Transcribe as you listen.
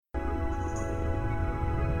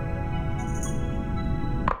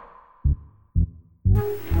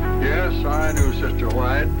Yes, I knew Sister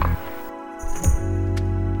White.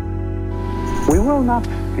 We will not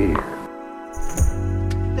fear.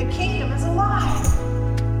 The kingdom is alive.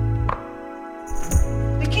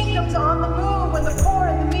 The kingdom's on the move when the poor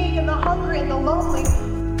and the meek and the hungry and the lonely.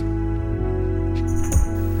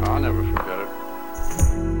 I'll never forget it.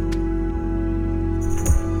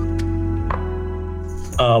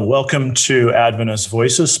 Welcome to Adventist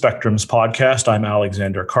Voices, Spectrum's podcast. I'm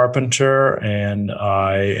Alexander Carpenter, and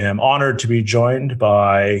I am honored to be joined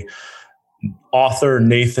by author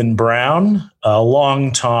Nathan Brown, a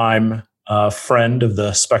longtime friend of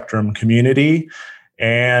the Spectrum community,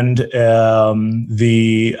 and I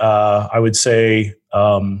would say,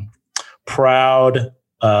 proud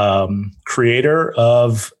creator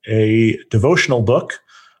of a devotional book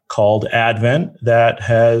called Advent that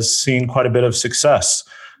has seen quite a bit of success.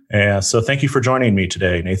 And so thank you for joining me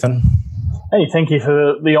today, Nathan. Hey, thank you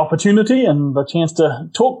for the opportunity and the chance to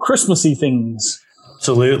talk Christmassy things.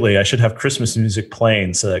 Absolutely. I should have Christmas music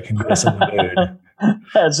playing so that it can get us in the mood.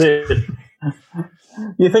 That's it.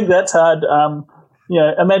 You think that's hard?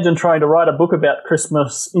 Imagine trying to write a book about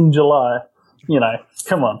Christmas in July.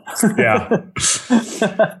 Come on. Yeah.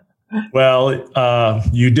 Well,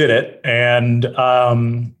 you did it. And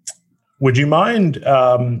would you mind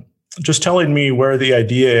just telling me where the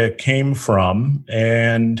idea came from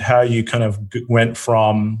and how you kind of went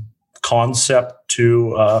from concept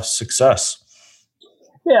to success?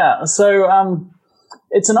 Yeah, so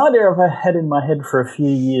it's an idea I've had in my head for a few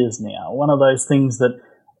years now. One of those things that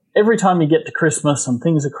every time you get to Christmas and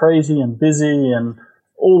things are crazy and busy and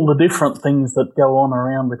all the different things that go on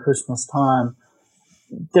around the Christmas time,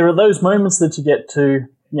 there are those moments that you get to,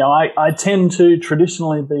 I tend to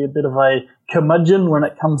traditionally be a bit of a curmudgeon when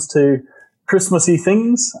it comes to Christmassy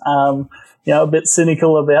things, a bit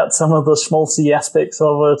cynical about some of the schmaltzy aspects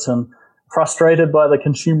of it and frustrated by the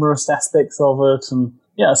consumerist aspects of it and,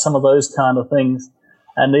 some of those kind of things.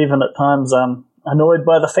 And even at times annoyed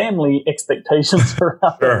by the family expectations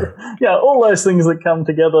around Sure. it. All those things that come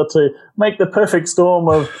together to make the perfect storm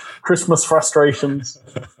of Christmas frustrations.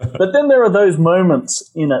 But then there are those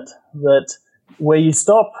moments in it that where you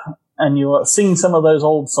stop and you sing some of those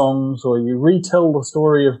old songs or you retell the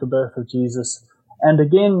story of the birth of Jesus. And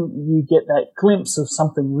again, you get that glimpse of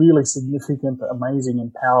something really significant, amazing,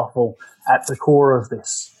 and powerful at the core of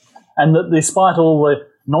this. And that despite all the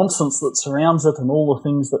nonsense that surrounds it and all the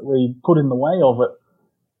things that we put in the way of it,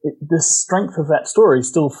 the strength of that story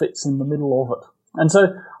still fits in the middle of it. And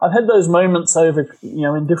so I've had those moments over,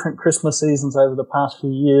 in different Christmas seasons over the past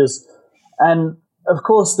few years. And of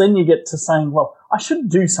course, then you get to saying, well, I should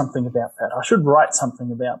do something about that. I should write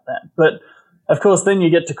something about that. But of course, then you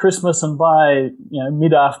get to Christmas and by,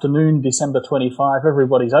 mid-afternoon, December 25,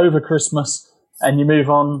 everybody's over Christmas and you move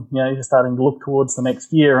on, you're starting to look towards the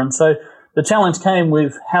next year. And so the challenge came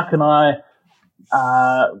with how can I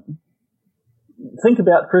think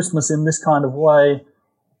about Christmas in this kind of way,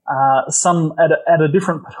 some at a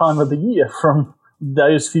different time of the year from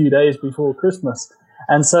those few days before Christmas.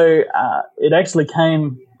 And so it actually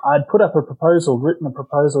came, I'd written a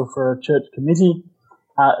proposal for a church committee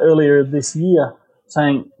earlier this year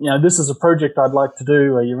saying, this is a project I'd like to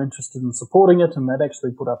do. Are you interested in supporting it? And they'd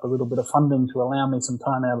actually put up a little bit of funding to allow me some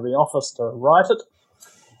time out of the office to write it.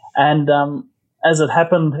 And as it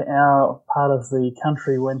happened, our part of the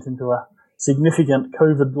country went into a significant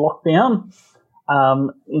COVID lockdown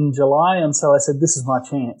in July, and so I said, "This is my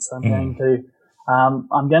chance. I'm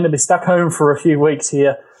going to be stuck home for a few weeks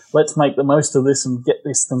here. Let's make the most of this and get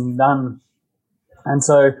this thing done." And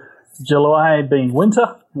so, July being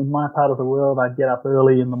winter in my part of the world, I'd get up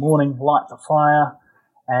early in the morning, light the fire,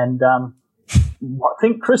 and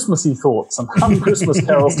think Christmassy thoughts and hum Christmas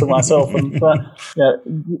carols to myself, and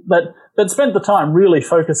but spent the time really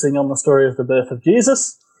focusing on the story of the birth of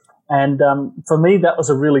Jesus. And for me, that was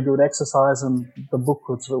a really good exercise, and the book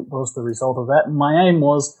was the result of that. And my aim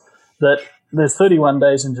was that there's 31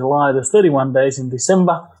 days in July, there's 31 days in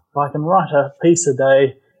December. If I can write a piece a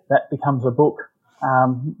day, that becomes a book.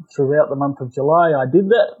 Throughout the month of July, I did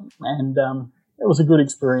that, and it was a good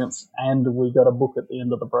experience, and we got a book at the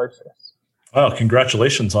end of the process. Well,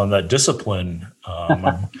 congratulations on that discipline.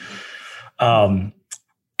 Can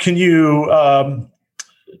you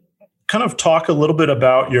kind of talk a little bit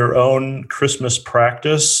about your own Christmas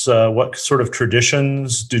practice? What sort of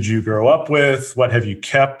traditions did you grow up with? What have you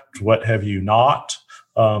kept? What have you not?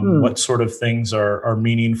 What sort of things are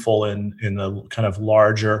meaningful in the kind of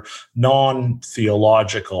larger,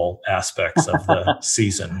 non-theological aspects of the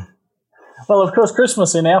season? Well, of course,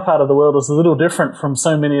 Christmas in our part of the world is a little different from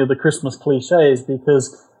so many of the Christmas cliches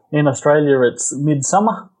because in Australia it's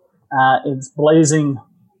midsummer It's blazing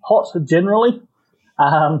hot generally.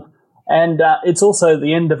 And it's also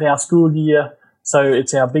the end of our school year, so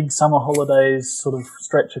it's our big summer holidays sort of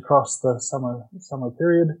stretch across the summer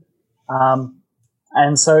period.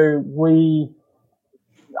 And so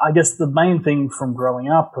I guess the main thing from growing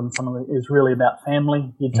up and some of it is really about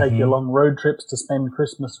family. You take your long road trips to spend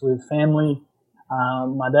Christmas with family.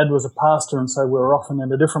 My dad was a pastor, and so we were often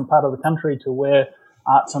in a different part of the country to where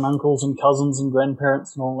aunts and uncles and cousins and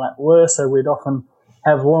grandparents and all that were. So we'd often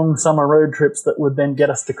have long summer road trips that would then get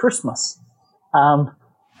us to Christmas.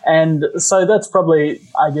 And so that's probably,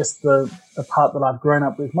 I guess, the part that I've grown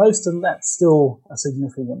up with most, and that's still a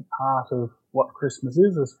significant part of what Christmas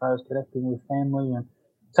is as far as connecting with family and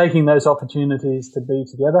taking those opportunities to be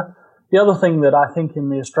together. The other thing that I think in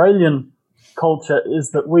the Australian culture is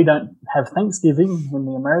that we don't have Thanksgiving in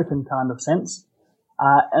the American kind of sense.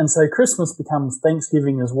 And so Christmas becomes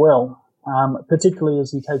Thanksgiving as well, particularly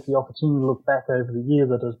as you take the opportunity to look back over the year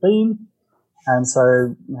that has been. And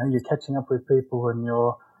so, you're catching up with people and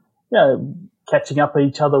you're, catching up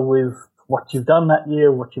each other with what you've done that year,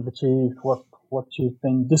 what you've achieved, what you've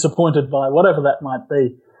been disappointed by, whatever that might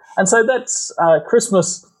be. And so that's,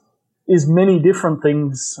 Christmas is many different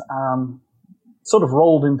things, sort of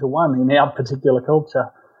rolled into one in our particular culture.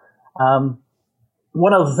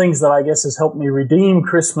 One of the things that I guess has helped me redeem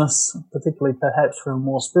Christmas, particularly perhaps from a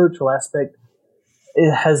more spiritual aspect,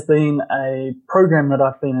 it has been a program that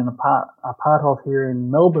I've been a part of here in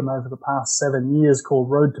Melbourne over the past 7 years called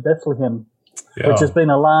Road to Bethlehem, which has been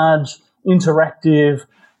a large, interactive,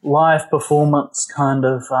 live performance kind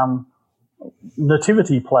of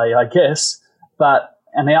nativity play, I guess, but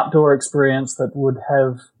an outdoor experience that would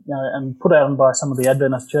have, and put on by some of the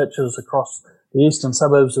Adventist churches across the eastern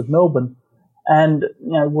suburbs of Melbourne, and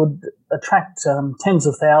would attract tens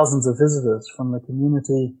of thousands of visitors from the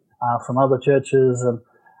community, from other churches,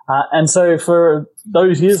 and so for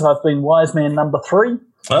those years I've been wise man number 3.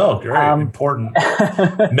 Oh, great! Important.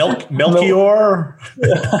 Melchior.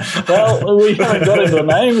 Well, we haven't got into the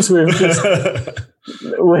names.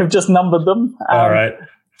 We've just numbered them. All right.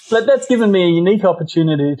 But that's given me a unique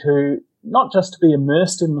opportunity to not just to be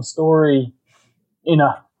immersed in the story in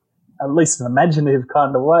at least an imaginative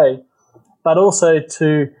kind of way, but also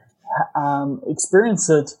to experience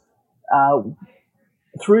it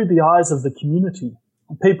through the eyes of the community,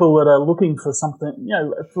 people that are looking for something,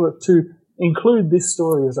 to include this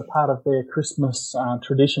story as a part of their Christmas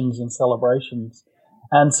traditions and celebrations.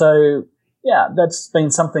 And so, that's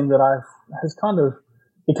been something that has kind of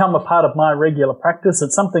become a part of my regular practice.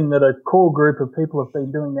 It's something that a core group of people have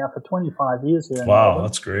been doing now for 25 years here. Wow,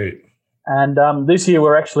 that's great. And this year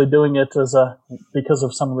we're actually doing it because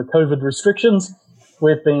of some of the COVID restrictions.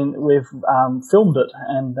 We've filmed it,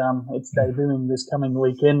 and it's debuting this coming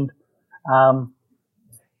weekend.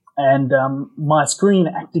 And my screen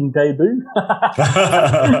acting debut.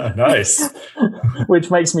 Nice. Which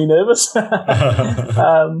makes me nervous.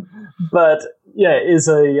 But is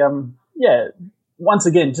once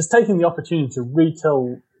again, just taking the opportunity to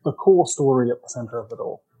retell the core story at the center of it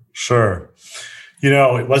all. Sure.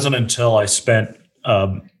 It wasn't until I spent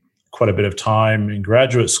quite a bit of time in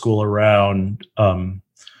graduate school around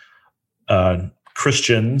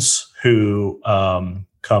Christians who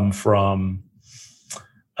come from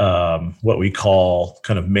what we call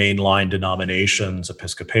kind of mainline denominations,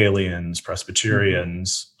 Episcopalians,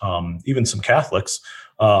 Presbyterians, even some Catholics,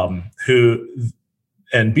 who,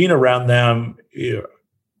 and being around them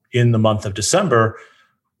in the month of December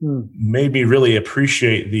made me really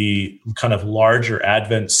appreciate the kind of larger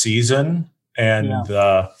Advent season and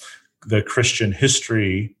the Christian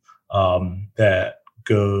history that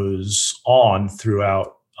goes on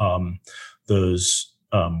throughout those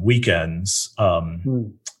weekends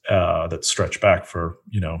that stretch back for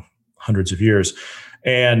hundreds of years.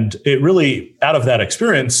 And it really, out of that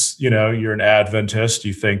experience, you're an Adventist,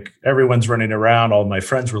 you think everyone's running around. All my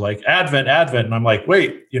friends were like, Advent. And I'm like,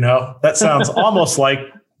 wait, that sounds almost like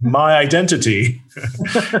my identity.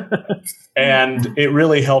 And it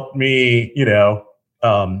really helped me,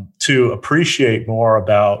 to appreciate more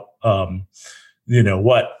about,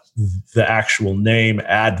 what the actual name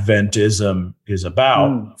Adventism is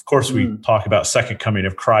about. Of course, we talk about second coming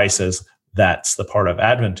of Christ as that's the part of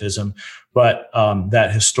Adventism, but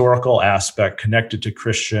that historical aspect connected to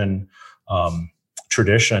Christian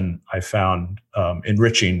tradition, I found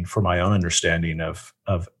enriching for my own understanding of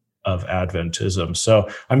Adventism. So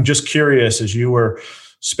I'm just curious, as you were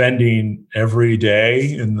spending every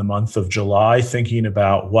day in the month of July thinking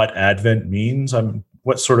about what Advent means,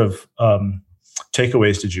 what sort of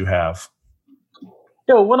takeaways did you have?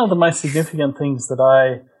 Yeah, one of the most significant things that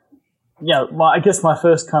I I guess my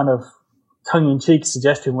first kind of tongue-in-cheek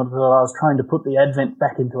suggestion was that I was trying to put the Advent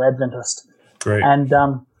back into Adventist. Great. And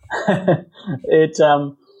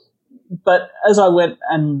but as I went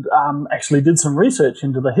and actually did some research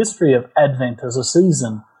into the history of Advent as a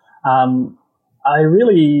season, I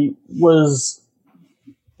really was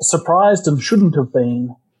surprised, and shouldn't have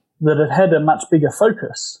been, that it had a much bigger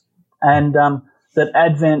focus. And that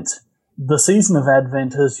Advent, the season of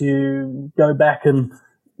Advent, as you go back and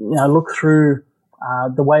look through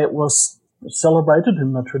the way it was celebrated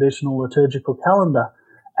in the traditional liturgical calendar,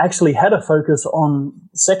 actually had a focus on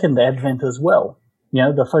second Advent as well.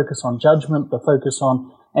 The focus on judgment, the focus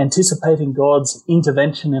on anticipating God's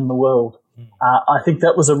intervention in the world. I think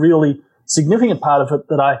that was a really significant part of it,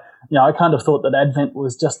 that I kind of thought that Advent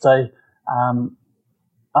was just a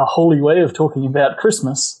holy way of talking about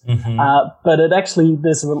Christmas, but it actually,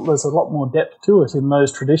 there's a lot more depth to it in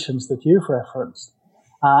those traditions that you've referenced.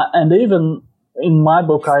 And even in my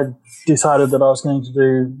book, I decided that I was going to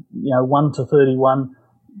do 1 to 31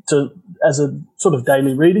 as a sort of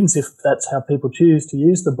daily readings, if that's how people choose to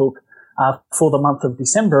use the book, for the month of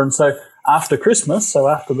December. And so after Christmas, so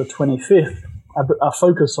after the 25th, a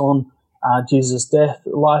focus on Jesus' death,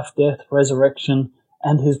 life, death, resurrection,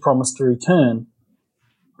 and his promise to return.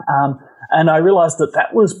 And I realized that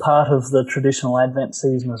that was part of the traditional Advent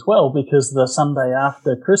season as well, because the Sunday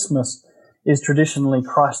after Christmas is traditionally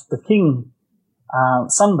Christ the King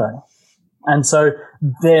Sunday. And so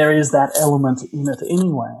there is that element in it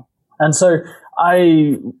anyway. And so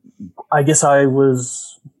I guess I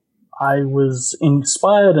was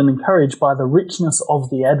inspired and encouraged by the richness of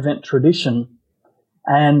the Advent tradition,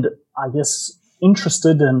 and I guess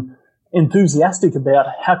interested and enthusiastic about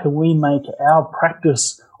how can we make our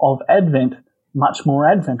practice of Advent much more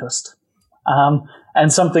Adventist,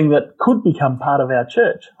 and something that could become part of our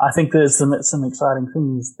church. I think there's some exciting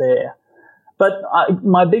things there. But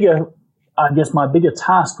my bigger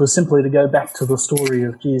task was simply to go back to the story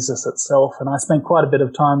of Jesus itself, and I spent quite a bit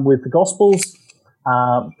of time with the Gospels,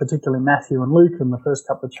 particularly Matthew and Luke, in the first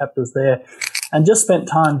couple of chapters there, and just spent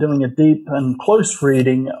time doing a deep and close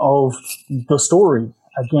reading of the story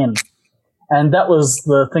again. And that was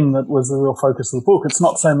the thing that was the real focus of the book. It's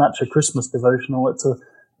not so much a Christmas devotional. It's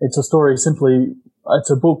a story it's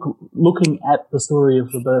a book looking at the story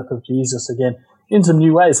of the birth of Jesus again in some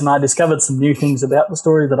new ways. And I discovered some new things about the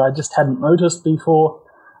story that I just hadn't noticed before,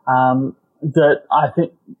 that I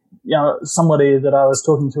think, somebody that I was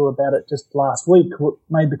talking to about it just last week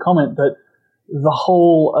made the comment that the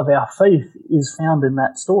whole of our faith is found in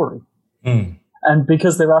that story. Mm. And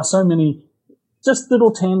because there are so many just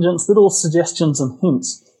little tangents, little suggestions and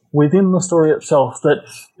hints within the story itself that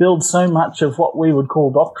build so much of what we would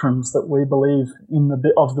call doctrines that we believe in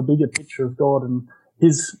of the bigger picture of God and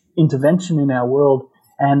his intervention in our world,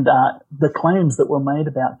 and the claims that were made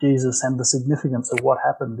about Jesus and the significance of what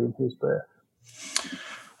happened in his birth.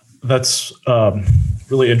 That's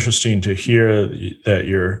really interesting to hear that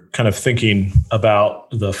you're kind of thinking about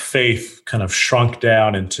the faith kind of shrunk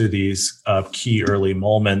down into these key early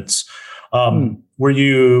moments. Did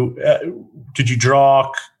you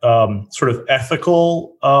draw sort of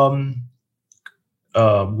ethical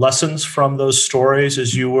lessons from those stories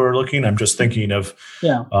as you were looking? I'm just thinking of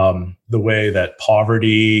the way that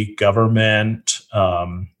poverty, government,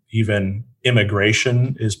 even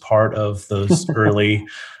immigration is part of those early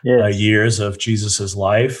years of Jesus's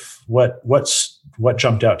life. What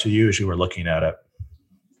jumped out to you as you were looking at it?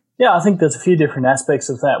 Yeah, I think there's a few different aspects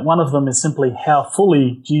of that. One of them is simply how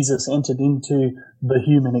fully Jesus entered into the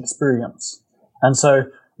human experience. And so,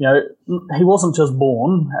 he wasn't just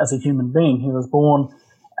born as a human being. He was born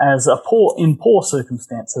as in poor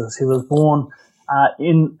circumstances. He was born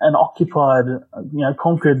in an occupied,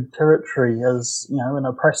 conquered territory as, an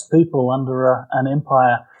oppressed people under an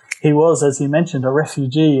empire. He was, as you mentioned, a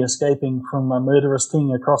refugee escaping from a murderous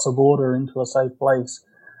king across a border into a safe place.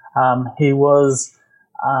 He was...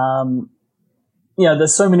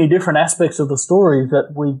 there's so many different aspects of the story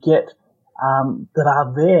that we get that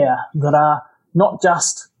are there, that are not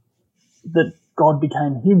just that God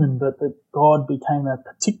became human, but that God became a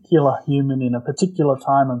particular human in a particular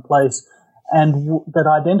time and place, and that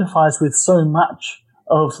identifies with so much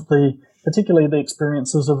of particularly the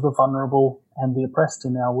experiences of the vulnerable and the oppressed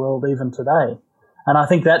in our world even today. And I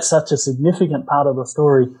think that's such a significant part of the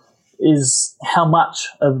story, is how much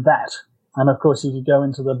of that. And of course, you could go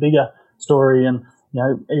into the bigger story and,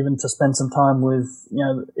 even to spend some time with,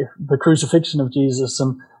 the crucifixion of Jesus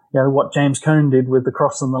and, what James Cone did with the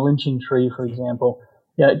cross and the lynching tree, for example.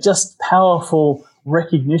 Just powerful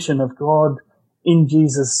recognition of God in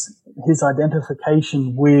Jesus, his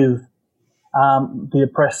identification with the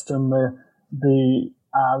oppressed and the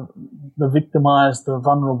victimized, the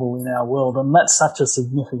vulnerable in our world, and that's such a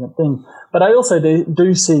significant thing. But I also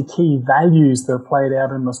do see key values that are played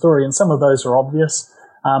out in the story, and some of those are obvious.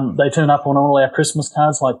 They turn up on all our Christmas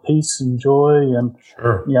cards, like peace and joy and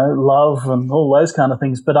love and all those kind of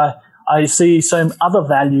things. But I see some other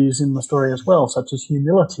values in the story as well, such as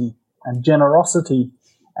humility and generosity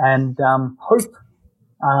and hope.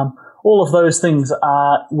 All of those things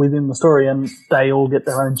are within the story, and they all get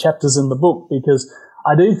their own chapters in the book, because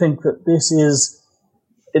I do think that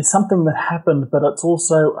it's something that happened, but it's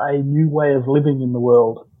also a new way of living in the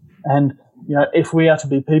world. And, if we are to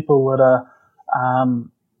be people that are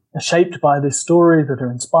shaped by this story, that are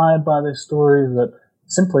inspired by this story, that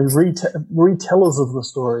simply retellers of the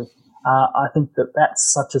story, I think that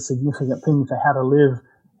that's such a significant thing for how to live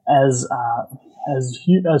as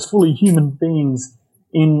fully human beings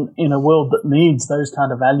in a world that needs those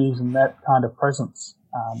kind of values and that kind of presence.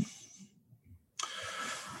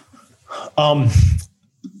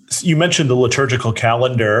 You mentioned the liturgical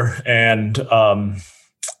calendar, and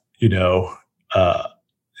it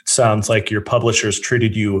sounds like your publishers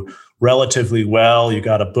treated you relatively well. You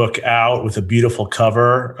got a book out with a beautiful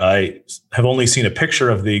cover. I have only seen a picture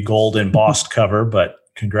of the gold embossed cover, but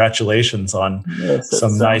congratulations on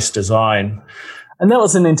some nice design. And that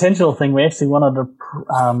was an intentional thing. We actually wanted to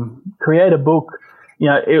create a book.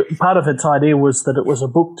 Part of its idea was that it was a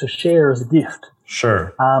book to share as a gift.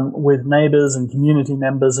 Sure. With neighbours and community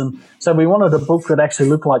members. And so we wanted a book that actually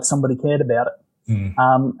looked like somebody cared about it.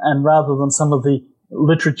 And rather than some of the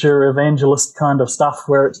literature evangelist kind of stuff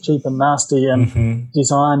where it's cheap and nasty and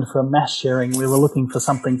designed for mass sharing, we were looking for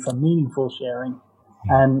something for meaningful sharing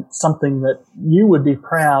and something that you would be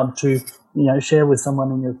proud to, share with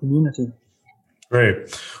someone in your community.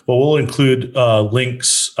 Great. Well, we'll include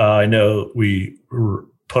links. I know we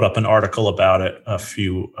put up an article about it a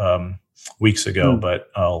few weeks ago, but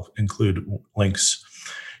I'll include links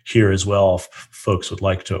here as well if folks would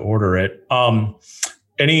like to order it.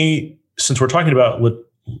 Since we're talking about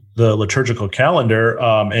the liturgical calendar,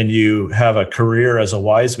 and you have a career as a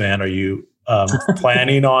wise man, are you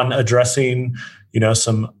planning on addressing,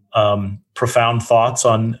 some profound thoughts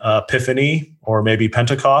on Epiphany or maybe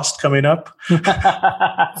Pentecost coming up?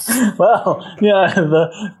 Well,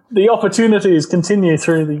 the opportunities continue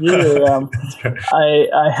through the year.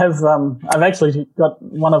 I've actually got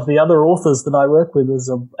one of the other authors that I work with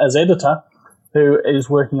as editor, who is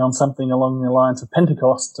working on something along the lines of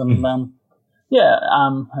Pentecost, and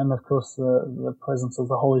and of course the presence of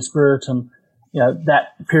the Holy Spirit, and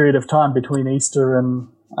that period of time between Easter and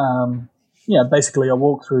basically a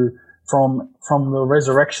walk through from the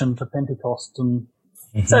resurrection to Pentecost, and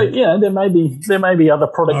so there may be other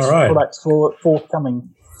products forthcoming.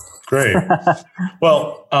 Great.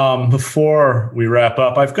 Well, before we wrap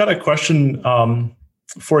up, I've got a question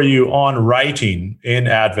for you on writing in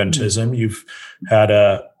Adventism. You've had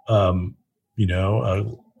a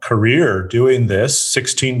career doing this,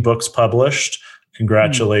 16 books published.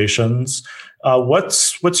 Congratulations.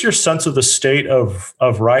 What's your sense of the state of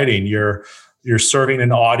writing? You're serving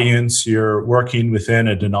an audience, you're working within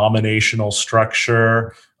a denominational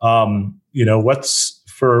structure. What's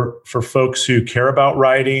for folks who care about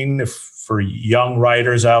writing, for young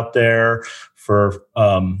writers out there, for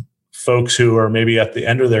folks who are maybe at the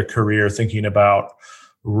end of their career thinking about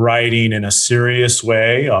writing in a serious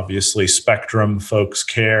way. Obviously, Spectrum folks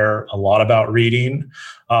care a lot about reading.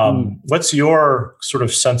 What's your sort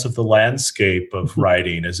of sense of the landscape of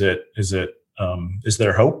writing? Is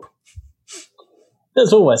there hope?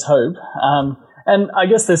 There's always hope. And I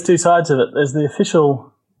guess there's two sides of it. There's the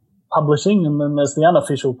official publishing, and then there's the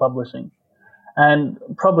unofficial publishing. And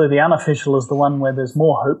probably the unofficial is the one where there's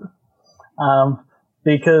more hope,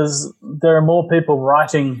 because there are more people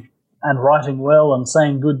writing well and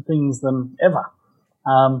saying good things than ever.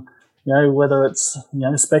 Whether it's,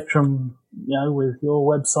 Spectrum, with your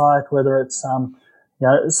website, whether it's,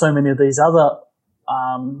 so many of these other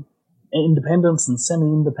independent and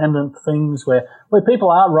semi-independent things where people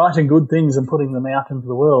are writing good things and putting them out into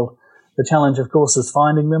the world. The challenge, of course, is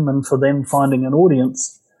finding them and for them finding an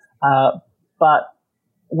audience. But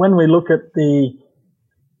when we look at the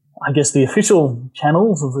official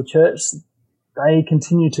channels of the church, they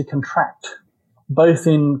continue to contract, both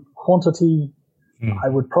in quantity, I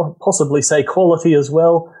would possibly say quality as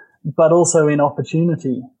well, but also in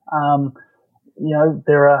opportunity.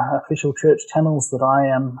 There are official church channels that I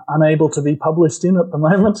am unable to be published in at the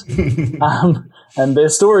moment, and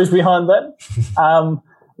there's stories behind that.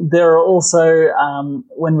 There are also,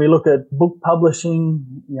 when we look at book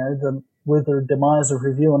publishing, with the demise of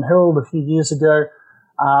Review and Herald a few years ago,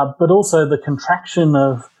 but also the contraction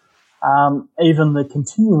of even the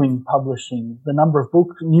continuing publishing, the number of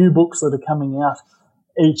new books that are coming out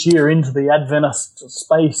each year into the Adventist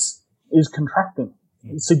space is contracting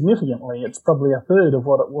significantly. It's probably a third of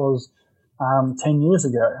what it was 10 years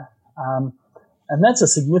ago. And that's a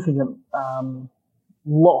significant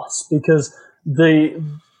loss, because the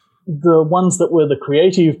ones that were the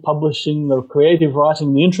creative publishing, the creative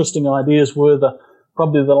writing, the interesting ideas were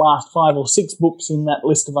probably the last 5 or 6 books in that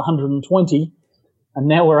list of 120, and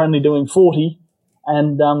now we're only doing 40,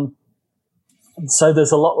 and so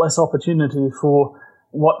there's a lot less opportunity for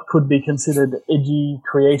what could be considered edgy,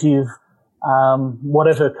 creative,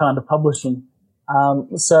 whatever kind of publishing.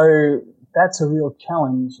 So that's a real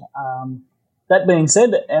challenge. That being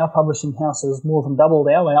said, our publishing house has more than doubled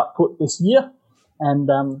our output this year, and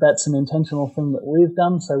that's an intentional thing that we've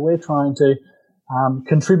done. So we're trying to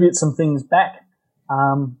contribute some things back.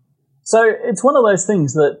 So it's one of those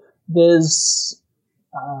things that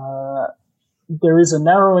there is a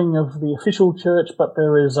narrowing of the official church, but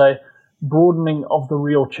there is a broadening of the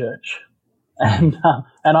real church. And I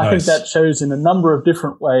Nice. think that shows in a number of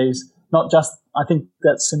different ways, not just, I think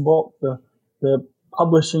that's symbolic, the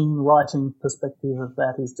publishing, writing perspective of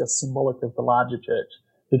that is just symbolic of the larger church,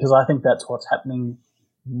 because I think that's what's happening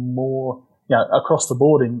more, across the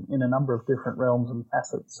board in a number of different realms and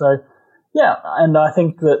facets. So, yeah, and I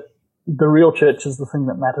think that the real church is the thing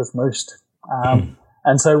that matters most.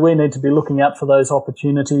 And so we need to be looking out for those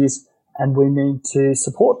opportunities, and we need to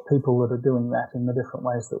support people that are doing that in the different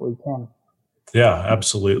ways that we can. Yeah,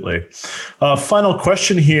 absolutely. Final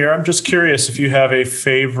question here. I'm just curious if you have a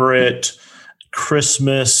favorite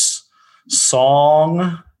Christmas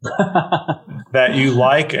song that you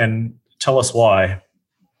like, and tell us why.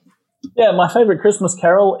 Yeah, my favorite Christmas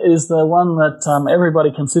carol is the one that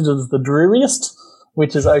everybody considers the dreariest,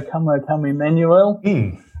 which is O Come, Emmanuel.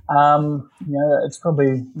 It's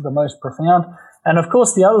probably the most profound. And of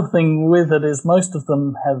course, the other thing with it is most of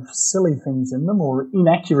them have silly things in them or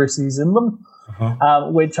inaccuracies in them,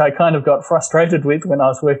 which I kind of got frustrated with when I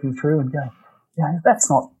was working through and going, that's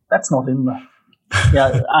not in there.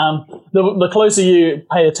 The closer you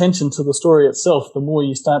pay attention to the story itself, the more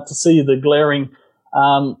you start to see the glaring,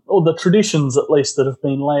 or the traditions at least, that have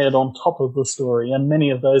been layered on top of the story, and many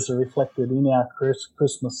of those are reflected in our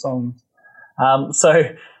Christmas songs.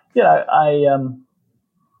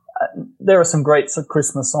 There are some great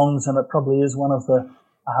Christmas songs, and it probably is one of the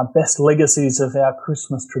best legacies of our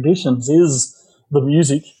Christmas traditions is the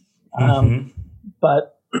music.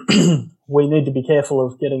 But we need to be careful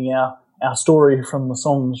of getting our story from the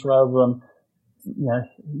songs rather than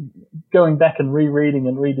going back and rereading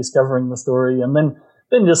and rediscovering the story, and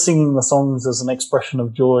then just singing the songs as an expression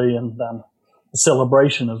of joy and a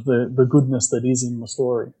celebration of the goodness that is in the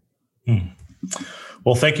story.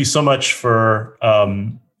 Well, thank you so much for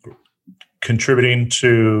contributing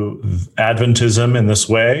to Adventism in this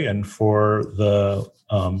way, and for the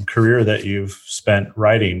career that you've spent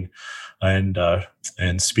writing and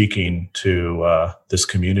speaking to this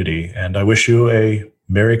community. And I wish you a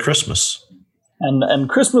Merry Christmas. And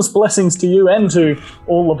Christmas blessings to you and to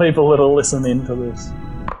all the people that will listen into this.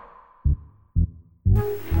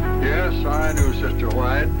 Yes, I knew Sister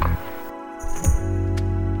White.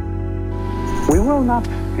 We will not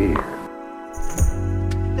fear.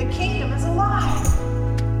 The kingdom is alive.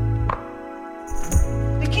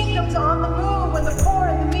 The kingdom's on the move when the poor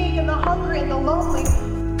and the meek and the hungry and the lonely.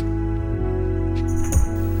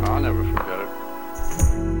 I'll never forget it.